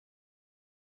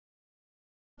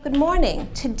Good morning.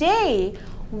 Today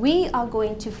we are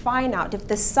going to find out if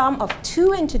the sum of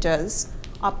two integers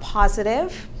are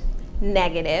positive,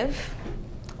 negative,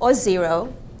 or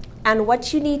zero. And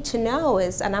what you need to know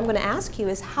is, and I'm going to ask you,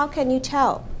 is how can you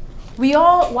tell? We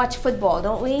all watch football,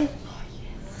 don't we?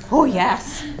 Oh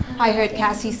yes. I heard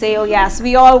Cassie say, oh yes,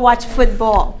 we all watch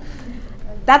football.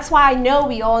 That's why I know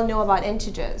we all know about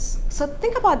integers. So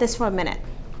think about this for a minute.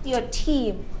 Your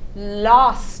team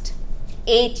lost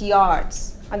 8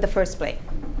 yards on the first play.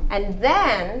 And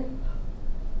then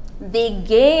they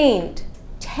gained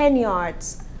 10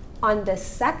 yards on the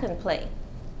second play.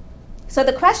 So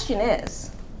the question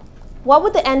is, what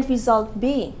would the end result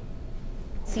be?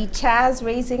 See Chaz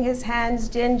raising his hands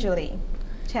gingerly.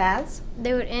 Chaz?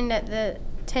 They would end at the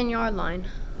 10-yard line.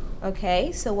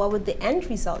 Okay, so what would the end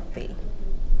result be?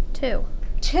 2.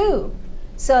 2.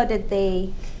 So did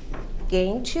they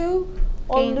gain 2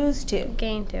 or lose 2?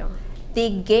 Gain 2. They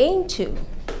gain 2.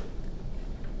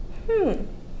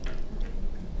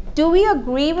 Do we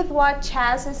agree with what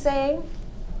Chaz is saying?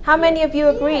 How many of you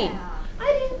agree? Yeah,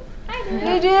 I do.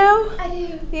 You do? I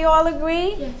do. You all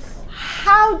agree? Yes.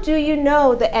 How do you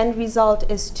know the end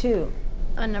result is 2?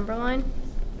 A number line?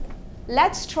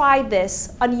 Let's try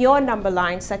this on your number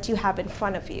lines that you have in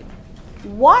front of you.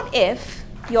 What if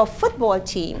your football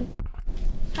team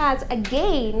has a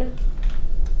gain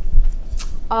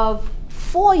of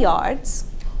 4 yards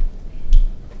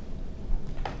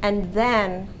and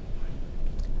then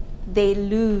they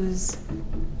lose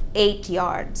 8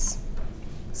 yards?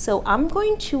 So I'm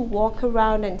going to walk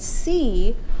around and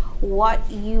see what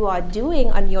you are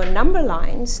doing on your number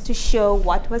lines to show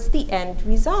what was the end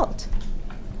result.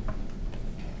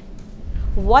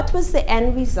 What was the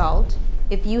end result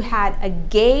if you had a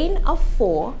gain of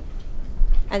 4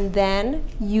 and then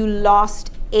you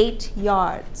lost 8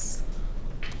 yards?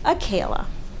 Kayla.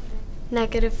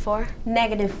 -4.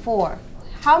 -4.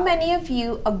 How many of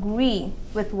you agree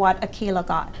with what Akela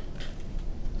got?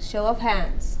 Show of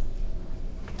hands.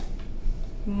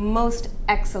 Most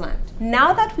excellent.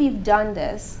 Now that we've done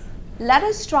this, let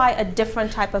us try a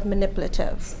different type of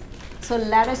manipulative. So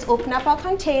let us open up our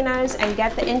containers and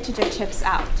get the integer chips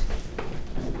out.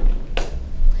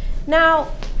 Now,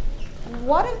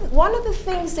 one of the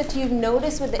things that you've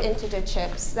noticed with the integer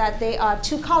chips, that they are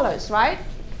 2 colors, right?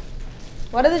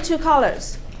 What are the 2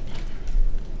 colors?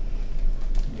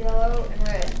 Yellow and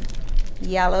red.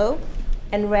 Yellow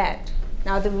and red.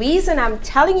 Now the reason I'm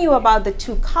telling you about the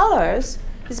 2 colors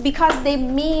is because they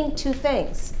mean 2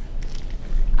 things.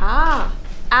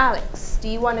 Alex, do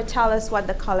you want to tell us what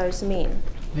the colors mean?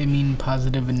 They mean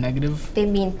positive and negative. They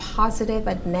mean positive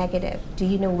and negative. Do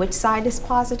you know which side is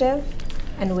positive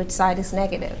and which side is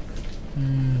negative?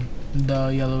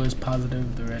 The yellow is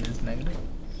positive, the red is negative.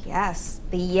 Yes,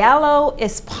 the yellow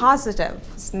is positive.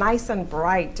 It's nice and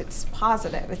bright. It's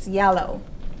positive. It's yellow.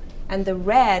 And the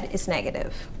red is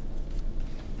negative.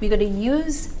 We're going to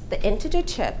use the integer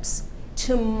chips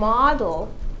to model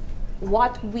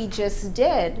what we just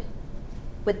did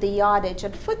with the yardage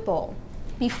at football.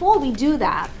 Before we do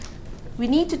that, we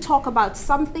need to talk about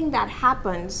something that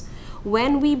happens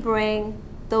when we bring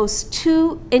those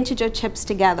 2 integer chips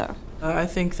together. I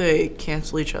think they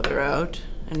cancel each other out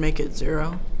and make it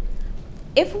 0.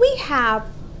 If we have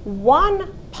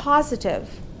one positive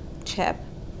chip,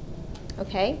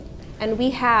 okay, and we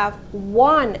have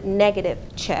one negative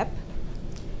chip,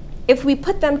 if we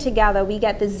put them together, we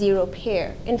get the 0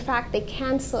 pair. In fact, they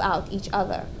cancel out each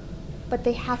other, but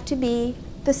they have to be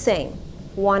the same,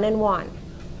 1 and 1.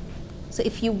 So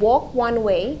if you walk one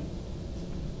way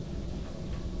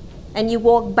and you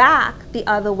walk back the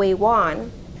other way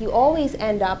 1, you always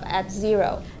end up at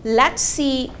 0. Let's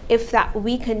see if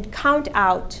we can count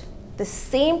out the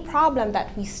same problem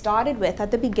that we started with at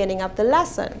the beginning of the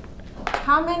lesson.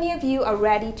 How many of you are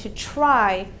ready to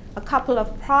try a couple of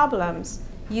problems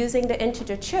using the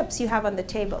integer chips you have on the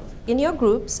table? In your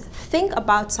groups, think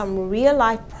about some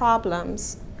real-life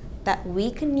problems that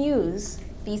we can use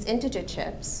these integer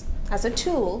chips as a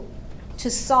tool to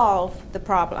solve the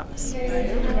problems. I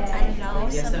don't know,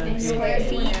 some square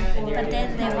feet, but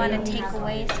then they want to take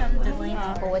away some of the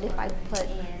length. Or what if I put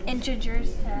Integers.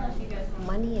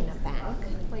 money in a bank,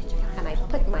 and I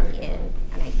put money in,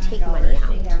 and I take money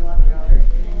out?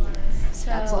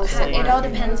 So it all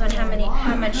depends on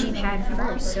how much you've had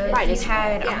first. So if you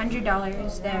had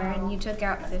 $100 there and you took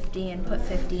out 50 and put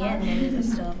 50 in, then you would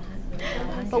still have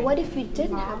 100. But what if you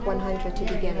didn't have 100 to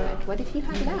begin with? What if you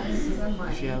had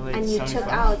less? And you took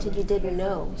out and you didn't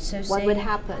know? What would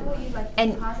happen?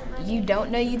 And you don't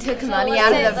know you took money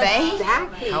out of the bank?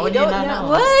 Exactly. How would you not know?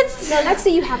 What? No, let's say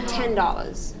you have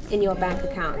 $10. in your bank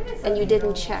account and you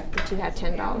didn't check that you had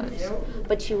 $10,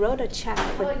 but you wrote a check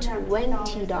for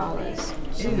 $20.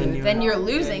 Then you're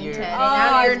losing 10, and Oh,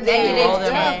 now you're there you negative go.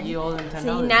 10. You owe them $10.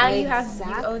 So now you owe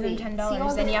Exactly. them $10. See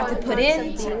all Then the you have to fun put parts in of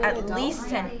being an at adult? least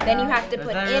 10. Then you have to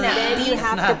put that in really- at Then you least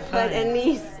have to not put fun. at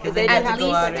least, then then you you at have have to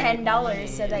go out least and- $10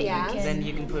 so that Yeah. you can Then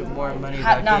you can put more money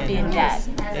back Not in. be in debt.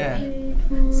 Yeah.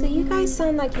 So you guys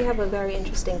sound like you have a very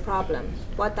interesting problem.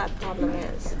 What that problem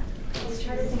is?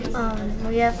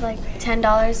 We have like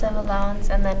 $10 of allowance,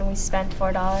 and then we spend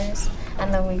 $4,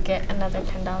 and then we get another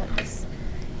 $10.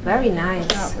 Very nice.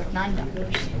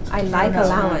 $9. I like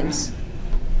allowance.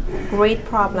 Great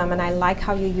problem, and I like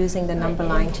how you're using the number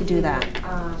line to do that.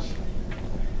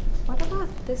 What about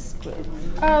this group?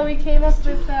 Oh, we came up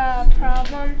with a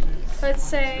problem. Let's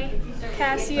say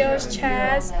Cassie owes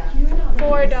Chaz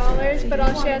 $4, but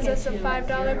all she has is a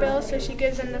 $5 bill, so she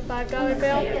gives him the $5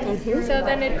 bill. So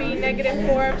then it'd be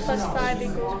 -4 plus 5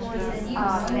 equals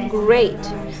 1. Great.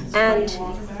 And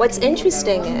what's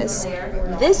interesting is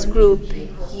this group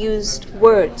used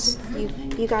words.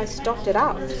 You guys talked it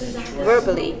out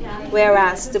verbally,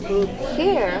 whereas the group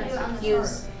here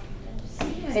used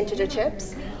integer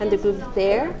chips, and the group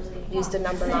there used the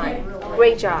number line.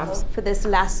 Great jobs. For this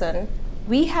lesson,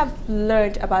 we have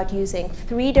learned about using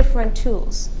 3 different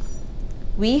tools.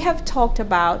 We have talked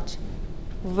about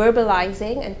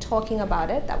verbalizing and talking about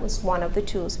it. That was one of the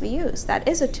tools we used. That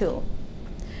is a tool.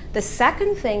 The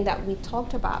second thing that we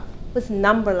talked about was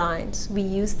number lines. We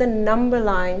used the number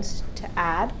lines to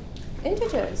add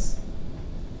integers.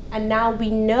 And now we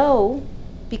know,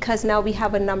 because now we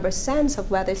have a number sense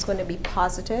of whether it's going to be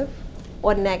positive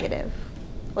or negative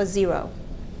or 0.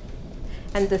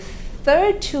 And the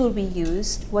third tool we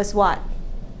used was what?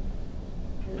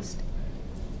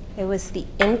 It was the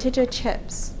integer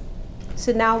chips.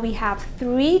 So now we have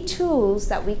 3 tools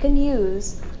that we can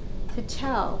use to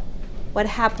tell what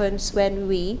happens when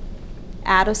we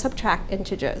add or subtract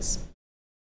integers.